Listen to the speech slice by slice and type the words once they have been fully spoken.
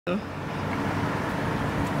Hey, have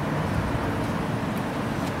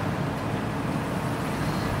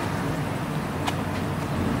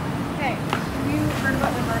you heard about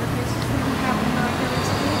the murder cases that have been happening around here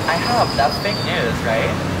recently? I have. That's fake news, right?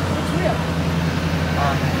 It's real.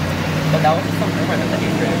 But that was just some rumor that the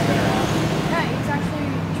Adrian's been around. Yeah, it's actually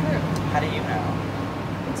true. How do you know?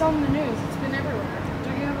 It's on the news. It's been everywhere.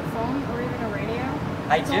 Don't you have a phone or even a radio?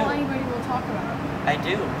 I That's do. all anybody will talk about. I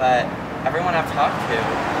do, but everyone I've talked to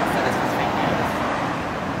said this was fake news.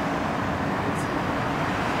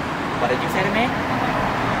 What did you say to me?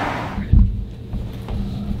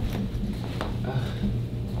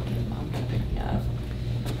 Mom can pick me up.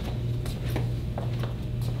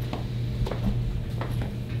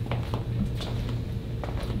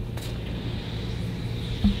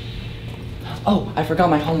 Oh, I forgot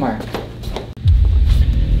my homework.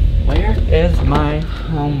 Where is my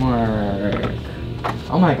homework?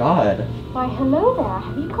 Oh my god. Why, hello there.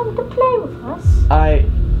 Have you come to play with us?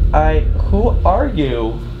 Who are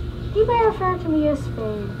you? You may refer to me as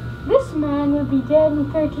Spade. This man will be dead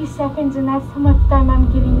in 30 seconds, and that's how much time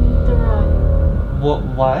I'm giving you to run. What?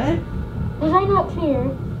 Was I not clear?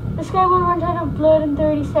 This guy will run out of blood in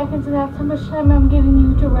 30 seconds, and that's how much time I'm giving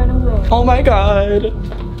you to run away. Oh my god.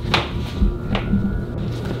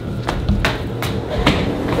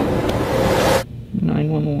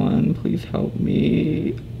 Please help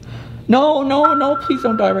me. No, please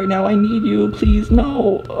don't die right now. I need you, please,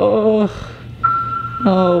 no.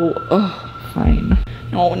 No, fine.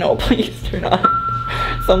 No, please do not.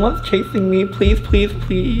 Someone's chasing me, please.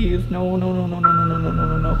 No.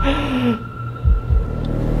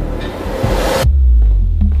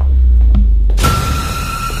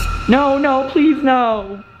 No, please,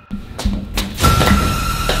 no.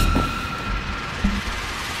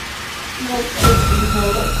 No, please, no,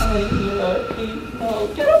 don't come in here, please, no.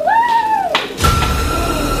 Get away!